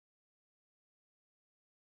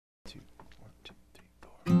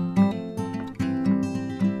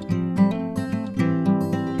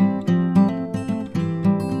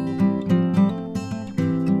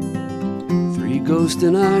Ghost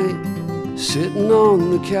and I, sitting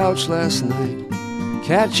on the couch last night,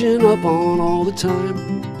 catching up on all the time.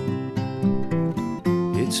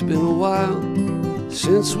 It's been a while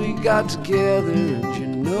since we got together, and you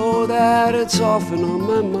know that it's often on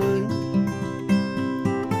my mind.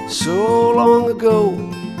 So long ago,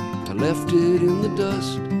 I left it in the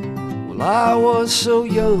dust. Well, I was so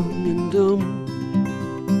young and dumb.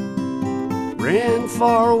 Ran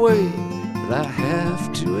far away, but I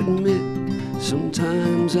have to admit,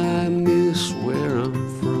 sometimes I miss where I'm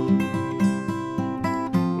from.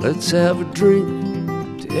 Let's have a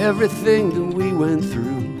drink to everything that we went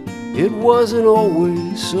through. It wasn't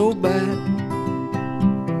always so bad.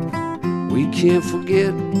 We can't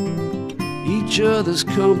forget each other's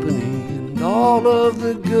company and all of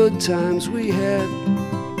the good times we had.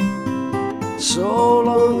 So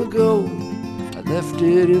long ago, I left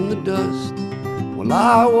it in the dust. Well,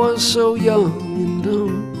 I was so young and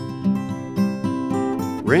dumb.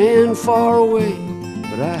 Ran far away,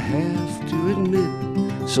 but I have to admit,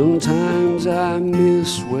 sometimes I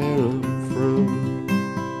miss where I'm from.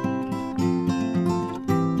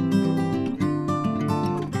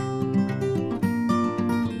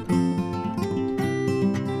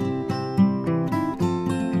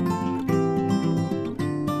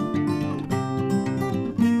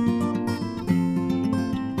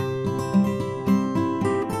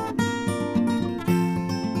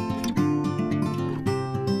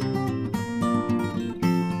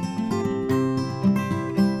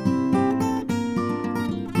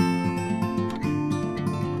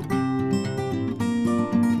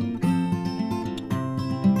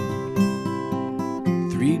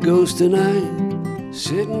 3 ghosts and I,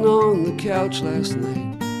 sitting on the couch last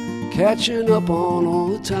night, catching up on all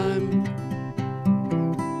the time.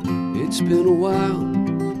 It's been a while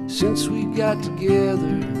since we got together,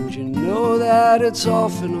 and you know that it's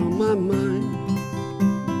often on my mind.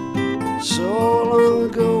 So long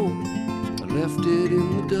ago, I left it in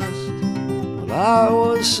the dust. Well, I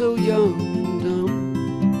was so young and dumb.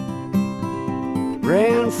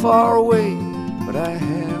 Ran far away, but I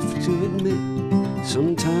have to admit,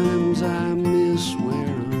 sometimes I